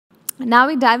Now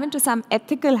we dive into some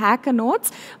ethical hacker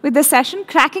notes with the session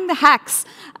Cracking the Hacks,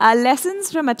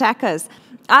 Lessons from Attackers.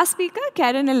 Our speaker,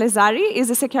 Keren Elazari, is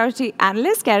a security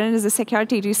analyst. Keren is a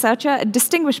security researcher, a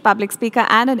distinguished public speaker,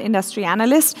 and an industry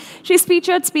analyst. She's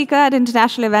featured speaker at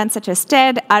international events such as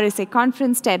TED, RSA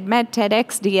Conference, TED Med,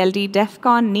 TEDx, DLD, DEF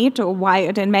CON, NATO,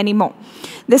 Wired, and many more.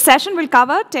 This session will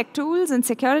cover tech tools and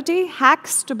security,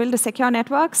 hacks to build a secure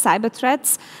network, cyber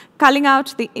threats, culling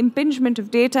out the impingement of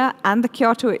data, and the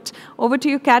cure to it. Over to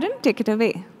you, Keren. Take it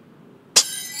away.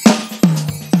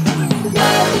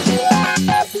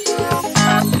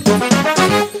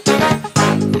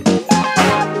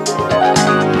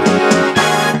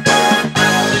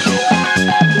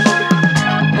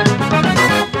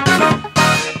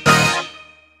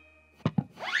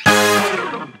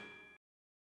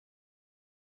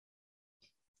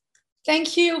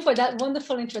 Thank you for that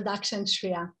wonderful introduction,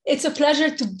 Shreya. It's a pleasure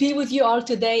to be with you all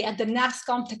today at the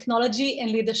NASSCOM Technology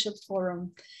and Leadership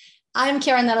Forum. I'm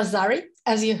Keren Elazari,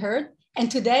 as you heard, and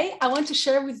today I want to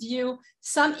share with you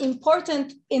some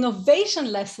important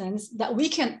innovation lessons that we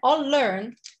can all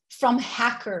learn from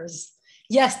hackers.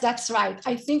 Yes, that's right.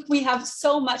 I think we have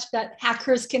so much that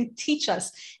hackers can teach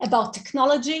us about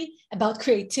technology, about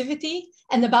creativity,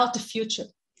 and about the future.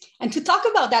 And to talk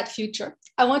about that future,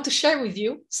 I want to share with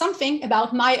you something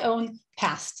about my own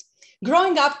past.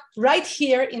 Growing up right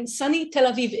here in sunny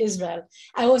Tel Aviv, Israel,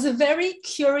 I was a very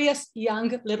curious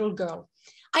young little girl.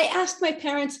 I asked my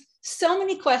parents so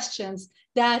many questions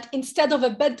that instead of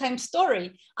a bedtime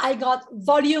story, I got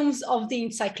volumes of the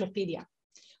encyclopedia.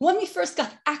 When we first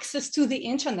got access to the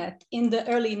internet in the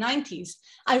early 90s,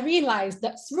 I realized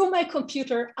that through my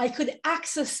computer, I could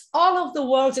access all of the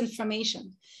world's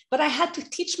information, but I had to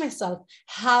teach myself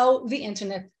how the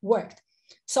internet worked.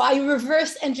 So I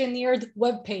reverse engineered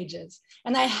web pages,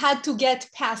 and I had to get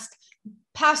past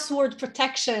password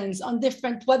protections on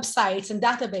different websites and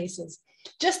databases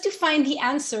just to find the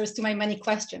answers to my many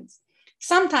questions.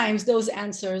 Sometimes those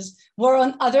answers were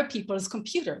on other people's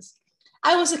computers.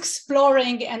 I was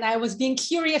exploring and I was being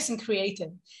curious and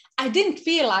creative. I didn't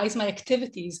realize my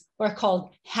activities were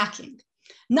called hacking.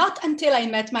 Not until I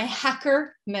met my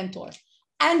hacker mentor,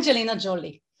 Angelina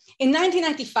Jolie. In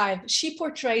 1995, she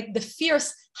portrayed the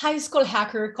fierce high school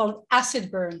hacker called Acid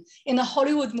Burn in a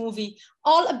Hollywood movie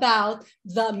all about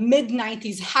the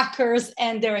mid-90s hackers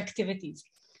and their activities.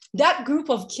 That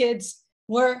group of kids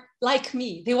were like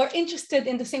me. They were interested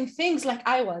in the same things like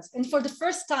I was. And for the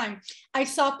first time, I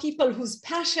saw people whose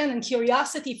passion and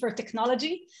curiosity for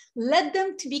technology led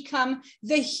them to become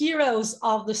the heroes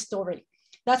of the story.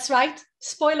 That's right.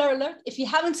 Spoiler alert. If you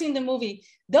haven't seen the movie,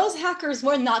 those hackers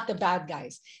were not the bad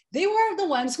guys. They were the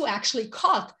ones who actually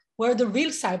caught where the real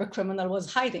cyber criminal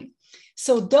was hiding.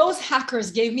 So those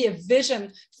hackers gave me a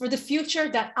vision for the future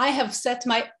that I have set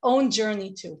my own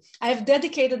journey to. I have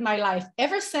dedicated my life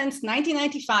ever since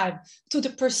 1995 to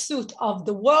the pursuit of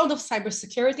the world of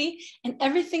cybersecurity and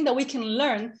everything that we can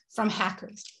learn from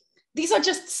hackers. These are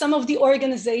just some of the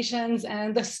organizations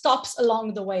and the stops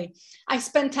along the way. I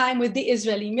spent time with the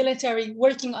Israeli military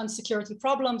working on security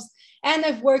problems, and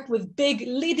I've worked with big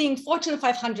leading Fortune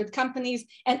 500 companies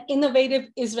and innovative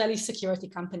Israeli security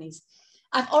companies.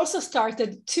 I've also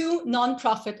started 2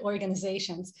 nonprofit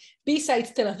organizations,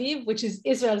 besides Tel Aviv, which is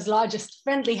Israel's largest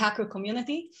friendly hacker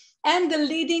community, and the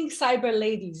Leading Cyber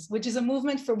Ladies, which is a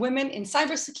movement for women in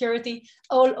cybersecurity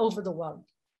all over the world.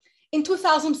 In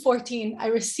 2014, I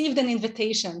received an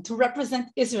invitation to represent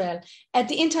Israel at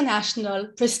the international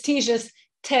prestigious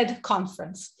TED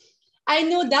conference. I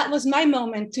knew that was my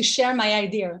moment to share my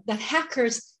idea that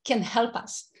hackers can help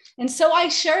us. And so I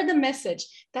shared the message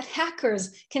that hackers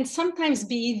can sometimes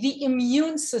be the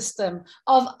immune system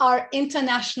of our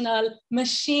international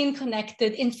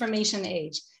machine-connected information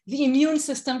age, the immune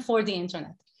system for the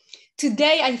internet.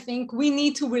 Today, I think we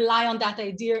need to rely on that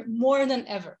idea more than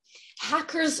ever.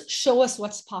 Hackers show us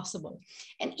what's possible.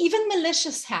 And even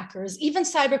malicious hackers, even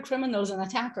cyber criminals and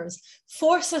attackers,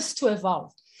 force us to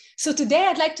evolve. So today,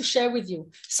 I'd like to share with you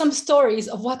some stories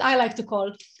of what I like to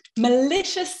call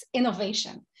malicious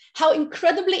innovation. How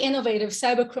incredibly innovative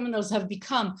cyber criminals have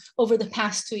become over the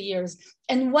past 2 years,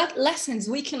 and what lessons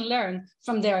we can learn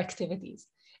from their activities.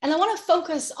 And I want to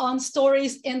focus on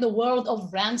stories in the world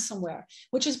of ransomware,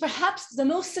 which is perhaps the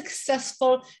most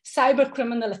successful cyber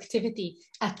criminal activity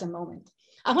at the moment.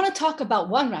 I want to talk about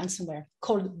one ransomware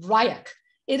called Ryak.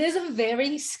 It is a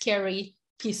very scary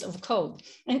piece of code.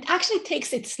 And it actually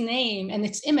takes its name and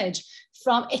its image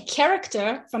from a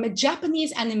character from a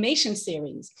Japanese animation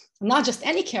series. Not just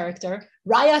any character,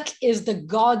 Ryak is the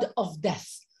god of death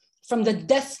from the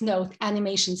Death Note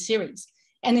animation series.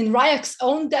 And in Ryak's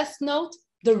own Death Note,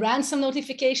 the ransom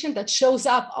notification that shows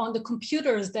up on the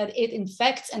computers that it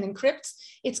infects and encrypts,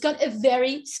 it's got a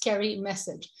very scary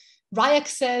message. RIAC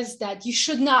says that you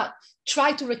should not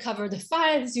try to recover the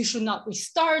files, you should not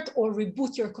restart or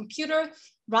reboot your computer.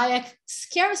 RIAC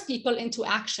scares people into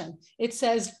action. It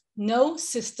says no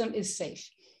system is safe.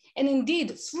 And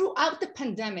indeed, throughout the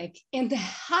pandemic, in the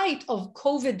height of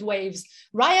COVID waves,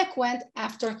 RIAC went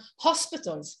after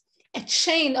hospitals, a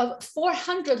chain of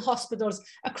 400 hospitals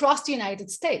across the United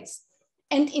States.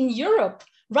 And in Europe,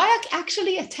 RIAC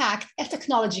actually attacked a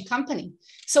technology company.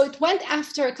 So it went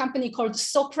after a company called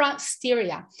Sopra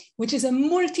Steria, which is a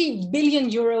multi-billion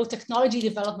euro technology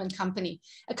development company,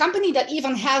 a company that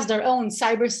even has their own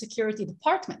cybersecurity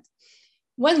department.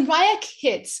 When RIAC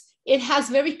hits, it has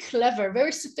very clever,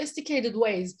 very sophisticated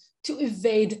ways to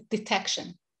evade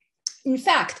detection. In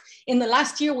fact, in the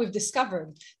last year, we've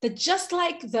discovered that just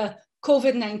like the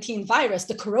COVID-19 virus,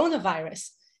 the coronavirus,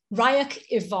 RIAC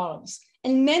evolves.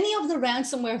 And many of the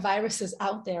ransomware viruses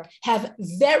out there have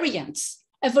variants,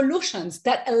 evolutions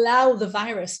that allow the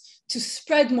virus to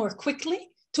spread more quickly,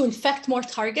 to infect more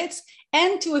targets,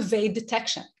 and to evade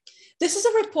detection. This is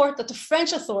a report that the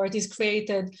French authorities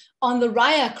created on the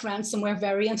RIAC ransomware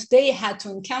variant they had to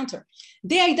encounter.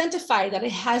 They identified that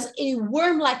it has a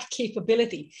worm-like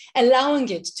capability, allowing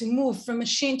it to move from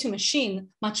machine to machine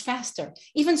much faster,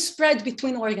 even spread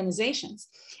between organizations.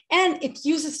 And it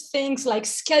uses things like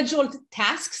scheduled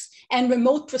tasks and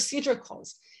remote procedure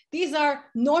calls. These are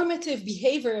normative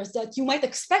behaviors that you might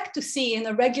expect to see in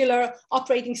a regular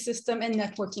operating system and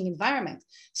networking environment.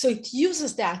 So it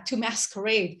uses that to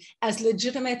masquerade as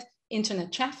legitimate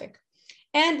internet traffic.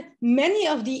 And many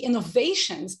of the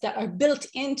innovations that are built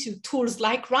into tools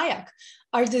like RIAC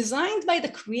are designed by the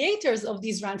creators of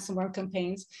these ransomware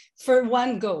campaigns for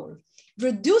one goal: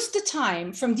 reduce the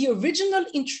time from the original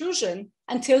intrusion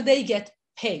until they get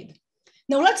paid.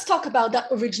 Now let's talk about that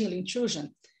original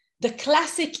intrusion. The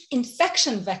classic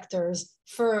infection vectors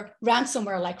for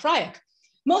ransomware like RIAC.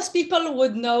 Most people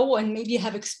would know and maybe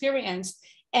have experienced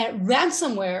a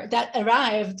ransomware that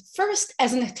arrived first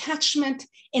as an attachment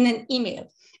in an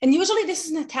email. And usually this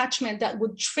is an attachment that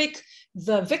would trick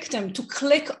the victim to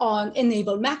click on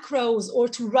enable macros or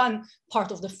to run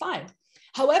part of the file.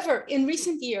 However, in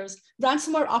recent years,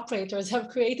 ransomware operators have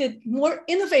created more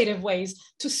innovative ways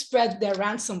to spread their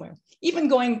ransomware, even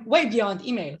going way beyond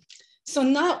email. So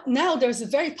now there's a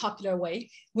very popular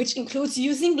way, which includes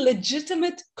using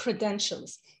legitimate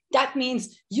credentials. That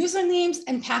means usernames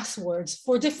and passwords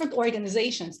for different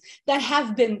organizations that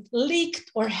have been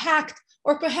leaked or hacked,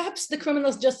 or perhaps the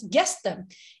criminals just guessed them.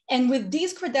 And with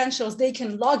these credentials, they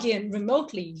can log in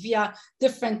remotely via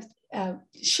different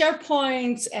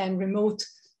SharePoints and remote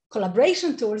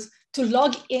collaboration tools to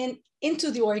log in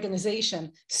into the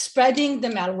organization, spreading the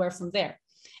malware from there.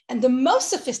 And the most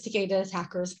sophisticated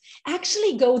attackers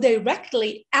actually go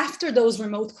directly after those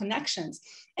remote connections.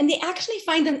 And they actually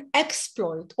find an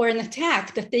exploit or an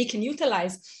attack that they can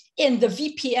utilize in the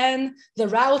VPN, the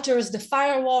routers, the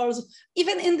firewalls,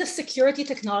 even in the security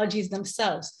technologies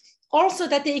themselves, also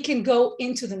that they can go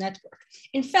into the network.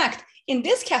 In fact, in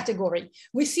this category,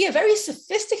 we see a very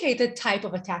sophisticated type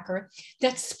of attacker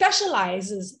that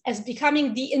specializes as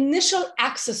becoming the initial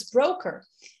access broker.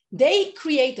 They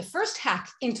create the first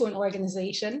hack into an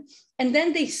organization, and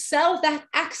then they sell that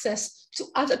access to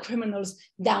other criminals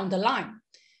down the line.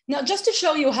 Now, just to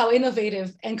show you how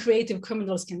innovative and creative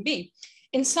criminals can be,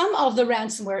 in some of the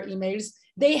ransomware emails,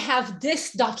 they have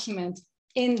this document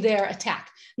in their attack.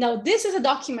 Now, this is a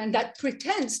document that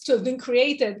pretends to have been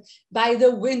created by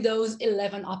the Windows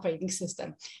 11 operating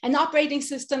system. An operating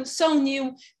system so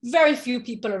new, very few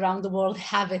people around the world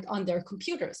have it on their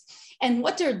computers. And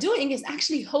what they're doing is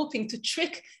actually hoping to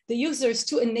trick the users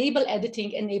to enable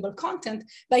editing, enable content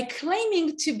by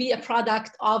claiming to be a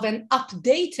product of an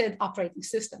updated operating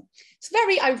system. It's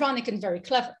very ironic and very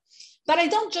clever. But I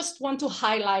don't just want to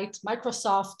highlight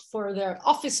Microsoft for their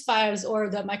Office files or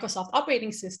the Microsoft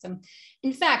operating system.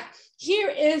 In fact, here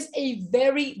is a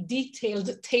very detailed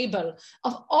table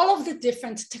of all of the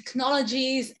different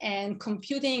technologies and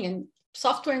computing and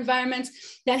software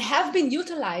environments that have been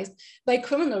utilized by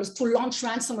criminals to launch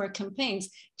ransomware campaigns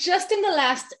just in the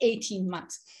last 18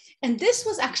 months. And this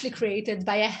was actually created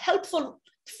by a helpful,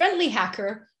 friendly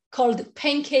hacker called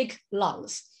Pancake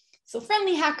Lulz. So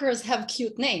friendly hackers have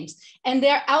cute names, and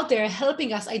they're out there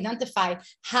helping us identify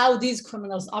how these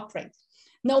criminals operate.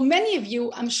 Now, many of you,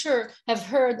 I'm sure, have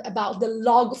heard about the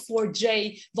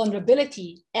Log4j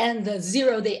vulnerability and the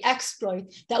zero-day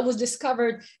exploit that was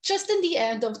discovered just in the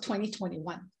end of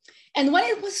 2021. And when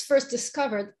it was first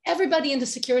discovered, everybody in the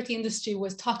security industry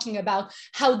was talking about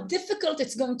how difficult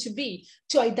it's going to be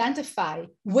to identify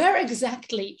where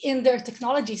exactly in their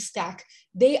technology stack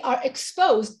they are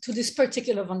exposed to this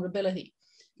particular vulnerability.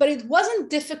 But it wasn't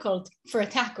difficult for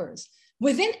attackers.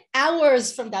 Within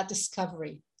hours from that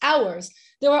discovery,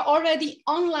 there were already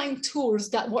online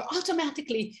tools that were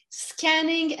automatically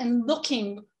scanning and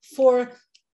looking for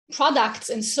products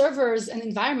and servers and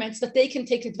environments that they can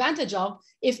take advantage of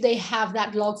if they have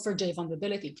that log4j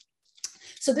vulnerability.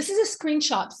 So this is a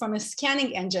screenshot from a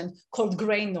scanning engine called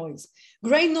Gray Noise.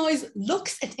 Gray Noise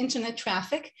looks at internet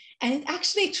traffic and it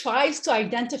actually tries to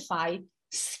identify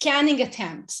scanning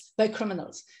attempts by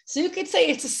criminals. So you could say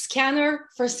it's a scanner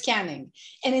for scanning.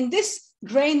 And in this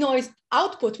Gray Noise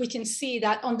output, we can see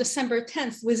that on December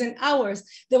 10th, within hours,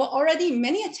 there were already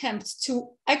many attempts to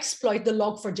exploit the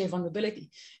log4j vulnerability,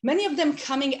 many of them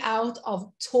coming out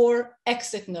of Tor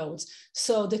exit nodes.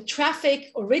 So the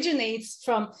traffic originates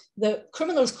from the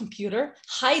criminal's computer,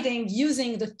 hiding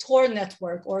using the Tor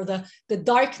network or the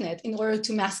darknet in order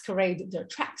to masquerade their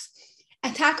tracks.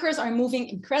 Attackers are moving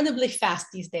incredibly fast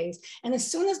these days. And as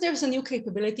soon as there's a new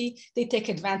capability, they take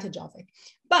advantage of it.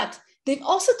 But they've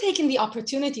also taken the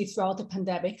opportunity throughout the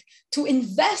pandemic to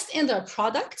invest in their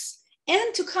products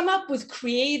and to come up with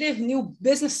creative new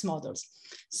business models.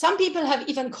 Some people have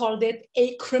even called it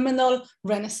a criminal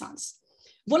renaissance.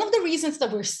 One of the reasons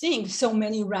that we're seeing so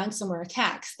many ransomware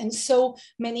attacks and so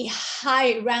many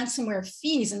high ransomware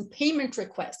fees and payment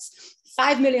requests,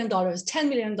 $5 million, $10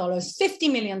 million,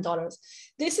 $50 million.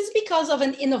 This is because of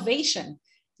an innovation,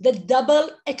 the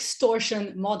double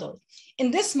extortion model. In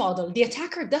this model, the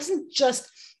attacker doesn't just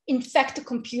infect a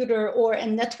computer or a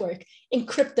network,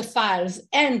 encrypt the files,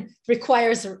 and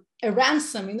requires a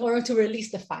ransom in order to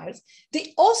release the files.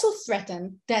 They also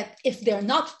threaten that if they're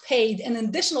not paid an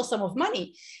additional sum of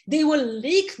money, they will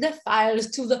leak the files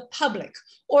to the public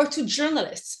or to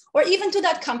journalists or even to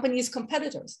that company's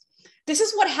competitors. This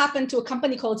is what happened to a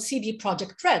company called CD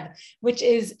Projekt Red, which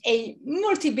is a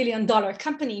multi-billion-dollar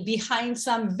company behind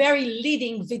some very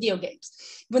leading video games.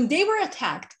 When they were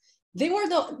attacked, they are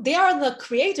the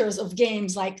creators of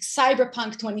games like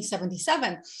Cyberpunk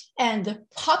 2077 and the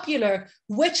popular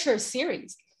Witcher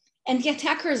series. And the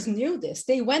attackers knew this.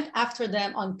 They went after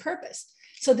them on purpose.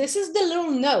 So this is the little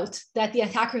note that the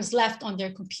attackers left on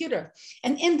their computer.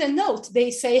 And in the note, they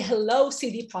say, hello,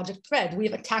 CD Projekt Red,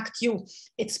 we've attacked you.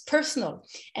 It's personal.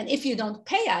 And if you don't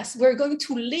pay us, we're going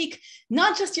to leak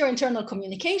not just your internal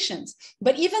communications,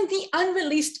 but even the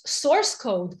unreleased source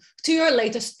code to your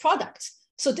latest products.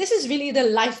 So this is really the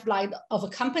lifeblood of a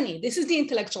company. This is the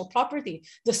intellectual property,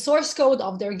 the source code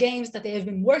of their games that they have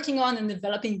been working on and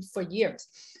developing for years.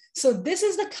 So this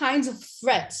is the kinds of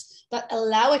threats that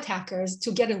allow attackers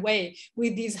to get away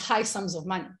with these high sums of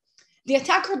money. The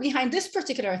attacker behind this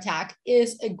particular attack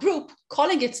is a group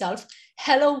calling itself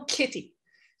Hello Kitty.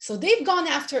 So they've gone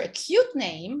after a cute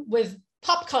name with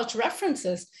pop culture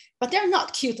references, but they're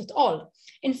not cute at all.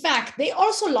 In fact, they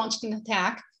also launched an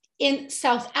attack in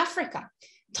South Africa,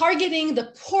 targeting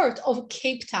the port of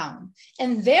Cape Town.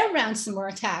 And their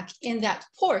ransomware attack in that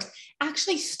port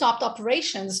actually stopped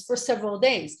operations for several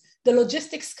days. The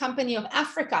logistics company of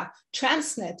Africa,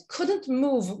 Transnet, couldn't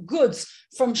move goods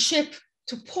from ship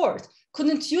to port,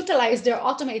 couldn't utilize their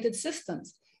automated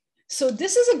systems. So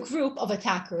this is a group of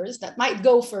attackers that might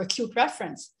go for a cute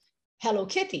reference, Hello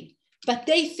Kitty, but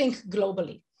they think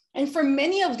globally. And for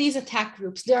many of these attack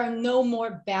groups, there are no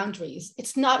more boundaries.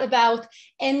 It's not about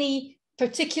any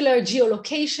particular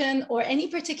geolocation or any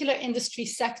particular industry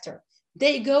sector.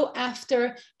 They go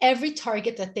after every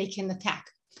target that they can attack.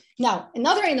 Now,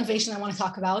 another innovation I want to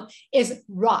talk about is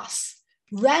RAS,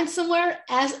 ransomware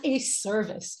as a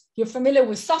service. You're familiar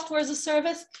with software as a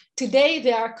service? Today,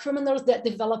 there are criminals that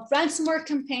develop ransomware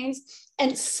campaigns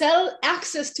and sell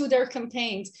access to their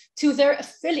campaigns to their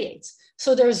affiliates.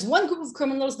 So there's one group of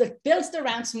criminals that builds the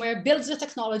ransomware, builds the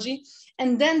technology,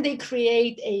 and then they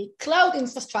create a cloud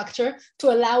infrastructure to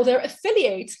allow their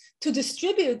affiliates to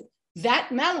distribute that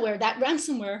malware, that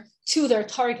ransomware, to their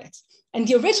targets. And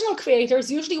the original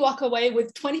creators usually walk away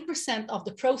with 20% of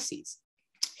the proceeds.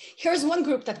 Here's one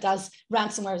group that does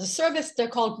ransomware as a service. They're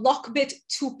called Lockbit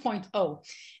 2.0.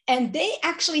 And they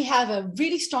actually have a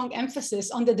really strong emphasis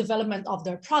on the development of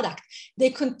their product.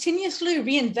 They continuously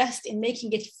reinvest in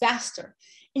making it faster.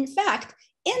 In fact,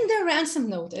 in their ransom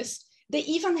notice, they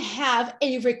even have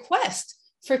a request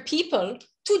for people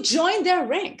to join their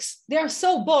ranks. They are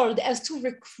so bold as to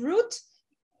recruit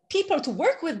people to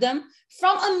work with them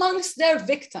from amongst their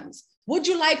victims. Would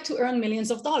you like to earn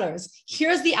millions of dollars?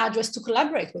 Here's the address to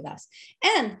collaborate with us.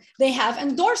 And they have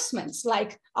endorsements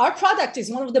like our product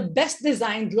is one of the best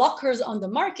designed lockers on the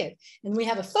market. And we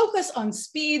have a focus on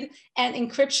speed and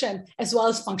encryption as well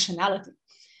as functionality.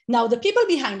 Now, the people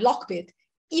behind Lockbit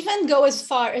even go as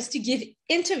far as to give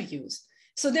interviews.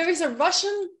 So there is a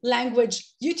Russian language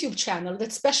YouTube channel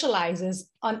that specializes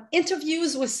on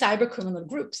interviews with cybercriminal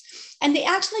groups. And they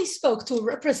actually spoke to a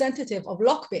representative of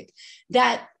Lockbit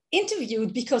that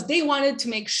interviewed because they wanted to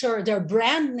make sure their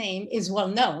brand name is well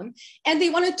known. And they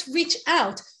wanted to reach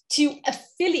out to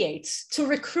affiliates to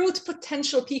recruit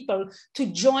potential people to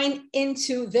join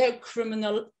into their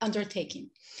criminal undertaking.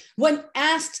 When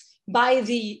asked by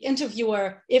the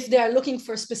interviewer if they're looking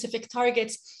for specific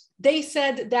targets, they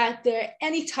said that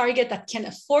any target that can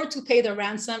afford to pay the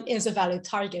ransom is a valid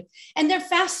target. And they're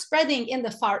fast spreading in the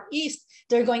Far East.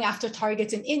 They're going after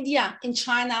targets in India, in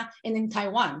China, and in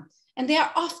Taiwan. And they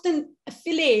are often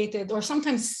affiliated or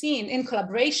sometimes seen in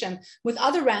collaboration with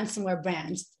other ransomware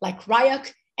brands like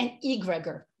Ryuk and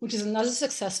eGregor, which is another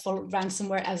successful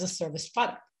ransomware as a service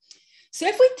product. So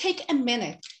if we take a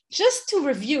minute just to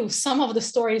review some of the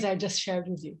stories I just shared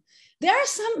with you, there are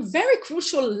some very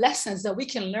crucial lessons that we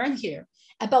can learn here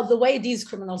about the way these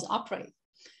criminals operate.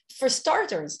 For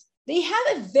starters, they have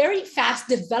a very fast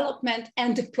development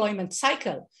and deployment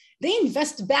cycle. They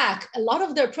invest back a lot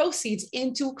of their proceeds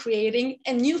into creating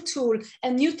a new tool, a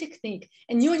new technique,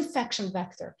 a new infection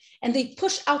vector, and they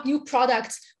push out new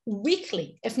products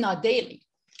weekly, if not daily.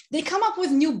 They come up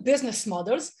with new business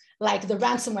models like the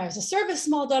ransomware as a service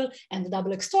model and the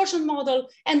double extortion model,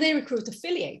 and they recruit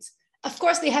affiliates. Of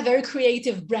course, they have very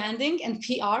creative branding and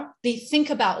PR. They think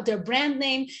about their brand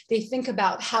name. They think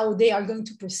about how they are going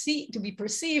to be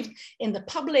perceived in the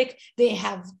public. They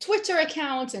have Twitter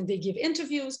accounts and they give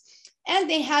interviews. And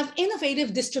they have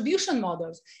innovative distribution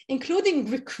models, including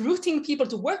recruiting people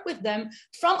to work with them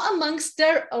from amongst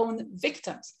their own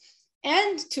victims.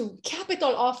 And to cap it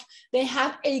all off, they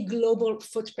have a global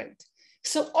footprint.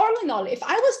 So all in all, if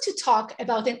I was to talk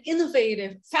about an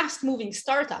innovative, fast-moving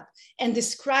startup and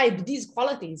describe these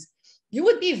qualities, you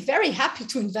would be very happy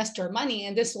to invest your money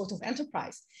in this sort of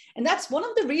enterprise. And that's one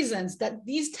of the reasons that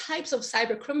these types of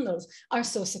cyber criminals are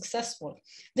so successful.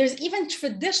 There's even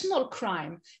traditional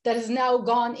crime that has now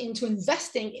gone into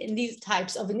investing in these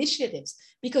types of initiatives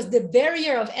because the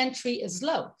barrier of entry is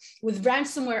low. With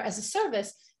ransomware as a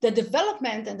service, the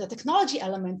development and the technology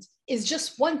element is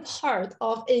just one part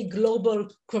of a global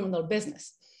criminal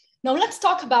business. Now let's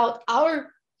talk about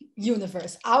our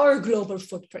universe, our global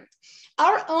footprint.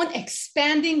 Our own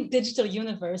expanding digital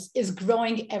universe is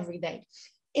growing every day.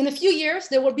 In a few years,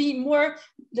 there will be more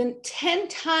than 10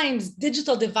 times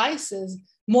digital devices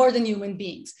more than human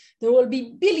beings. There will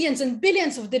be billions and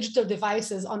billions of digital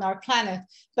devices on our planet,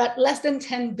 but less than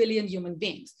 10 billion human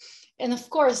beings. And of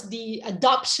course, the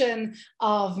adoption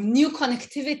of new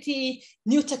connectivity,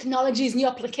 new technologies, new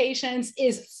applications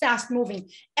is fast moving.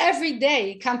 Every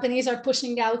day, companies are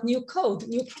pushing out new code,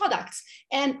 new products,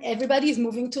 and everybody's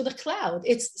moving to the cloud.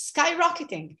 It's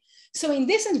skyrocketing. So in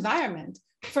this environment,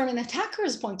 from an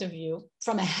attacker's point of view,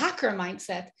 from a hacker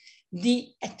mindset, the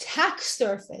attack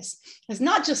surface has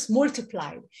not just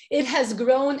multiplied, it has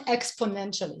grown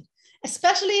exponentially.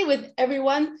 Especially with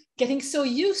everyone getting so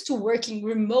used to working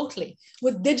remotely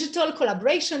with digital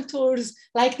collaboration tools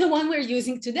like the one we're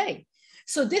using today.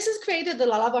 So this has created a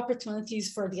lot of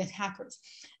opportunities for the attackers.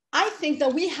 I think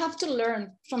that we have to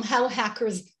learn from how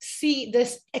hackers see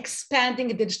this expanding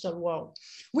digital world.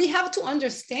 We have to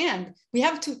understand, we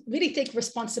have to really take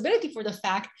responsibility for the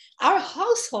fact our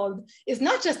household is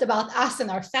not just about us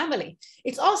and our family.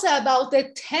 It's also about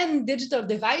the 10 digital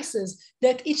devices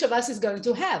that each of us is going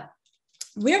to have.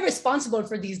 We're responsible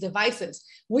for these devices.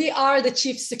 We are the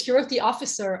chief security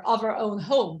officer of our own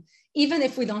home, even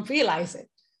if we don't realize it.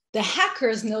 The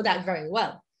hackers know that very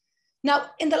well. Now,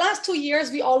 in the last 2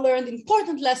 years, we all learned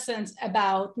important lessons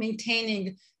about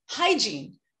maintaining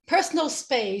hygiene, personal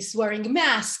space, wearing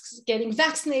masks, getting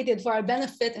vaccinated for our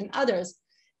benefit and others.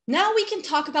 Now we can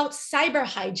talk about cyber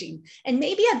hygiene and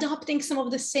maybe adopting some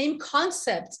of the same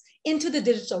concepts into the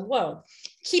digital world,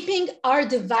 keeping our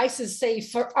devices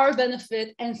safe for our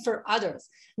benefit and for others,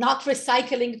 not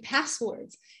recycling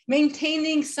passwords,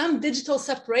 maintaining some digital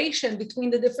separation between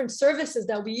the different services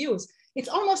that we use. It's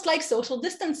almost like social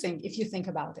distancing, if you think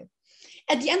about it.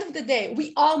 At the end of the day,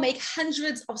 we all make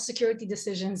hundreds of security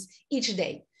decisions each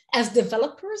day as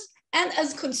developers and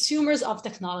as consumers of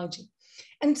technology.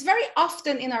 And it's very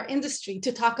often in our industry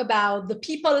to talk about the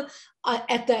people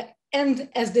at the end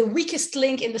as the weakest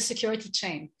link in the security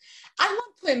chain. I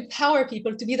want to empower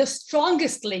people to be the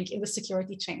strongest link in the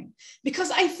security chain,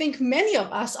 because I think many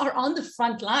of us are on the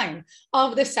front line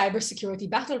of the cybersecurity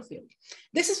battlefield.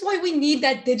 This is why we need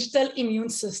that digital immune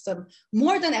system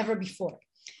more than ever before.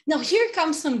 Now, here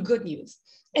comes some good news.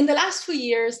 In the last 2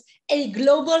 years, a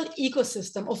global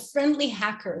ecosystem of friendly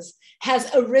hackers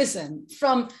has arisen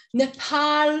from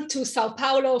Nepal to Sao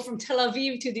Paulo, from Tel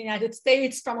Aviv to the United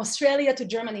States, from Australia to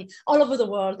Germany, all over the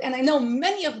world. And I know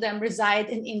many of them reside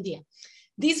in India.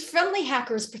 These friendly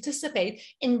hackers participate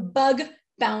in bug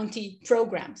bounty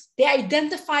programs. They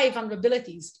identify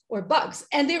vulnerabilities or bugs,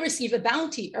 and they receive a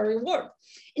bounty, a reward.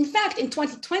 In fact, in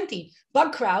 2020,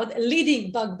 BugCrowd, a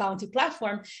leading bug bounty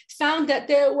platform, found that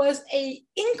there was an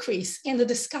increase in the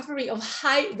discovery of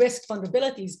high-risk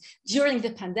vulnerabilities during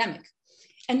the pandemic.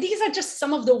 And these are just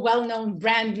some of the well-known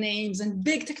brand names and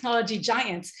big technology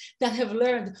giants that have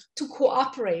learned to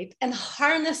cooperate and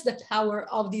harness the power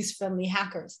of these friendly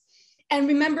hackers. And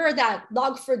remember that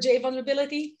Log4j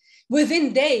vulnerability?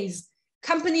 Within days,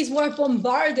 companies were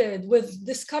bombarded with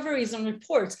discoveries and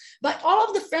reports by all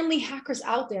of the friendly hackers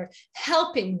out there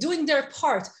helping, doing their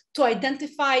part to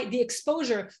identify the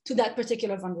exposure to that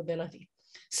particular vulnerability.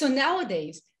 So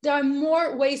nowadays, there are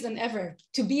more ways than ever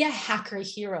to be a hacker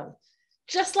hero,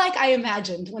 just like I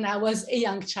imagined when I was a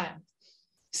young child.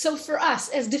 So for us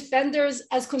as defenders,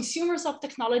 as consumers of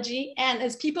technology, and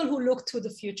as people who look to the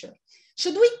future,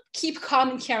 should we keep calm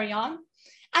and carry on?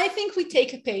 I think we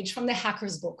take a page from the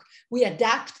hacker's book. We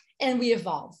adapt and we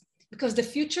evolve, because the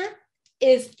future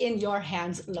is in your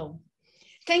hands alone.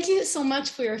 Thank you so much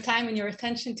for your time and your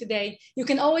attention today. You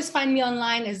can always find me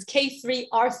online as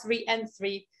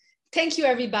K3R3N3. Thank you,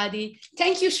 everybody.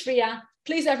 Thank you, Shreya.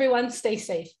 Please, everyone, stay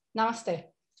safe. Namaste.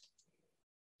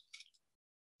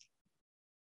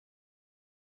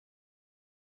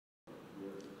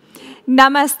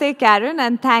 Namaste, Keren,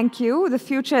 and thank you. The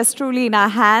future is truly in our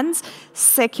hands.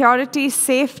 Security,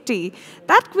 safety.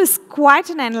 That was quite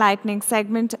an enlightening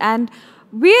segment, and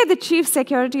we're the chief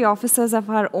security officers of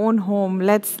our own home.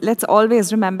 Let's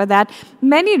always remember that.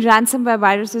 Many ransomware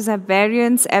viruses have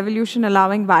variants, evolution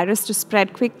allowing virus to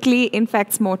spread quickly,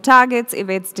 infects more targets,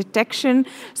 evades detection.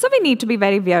 So we need to be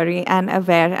very wary and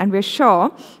aware, and we're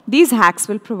sure these hacks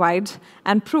will provide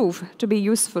and prove to be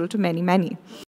useful to many, many.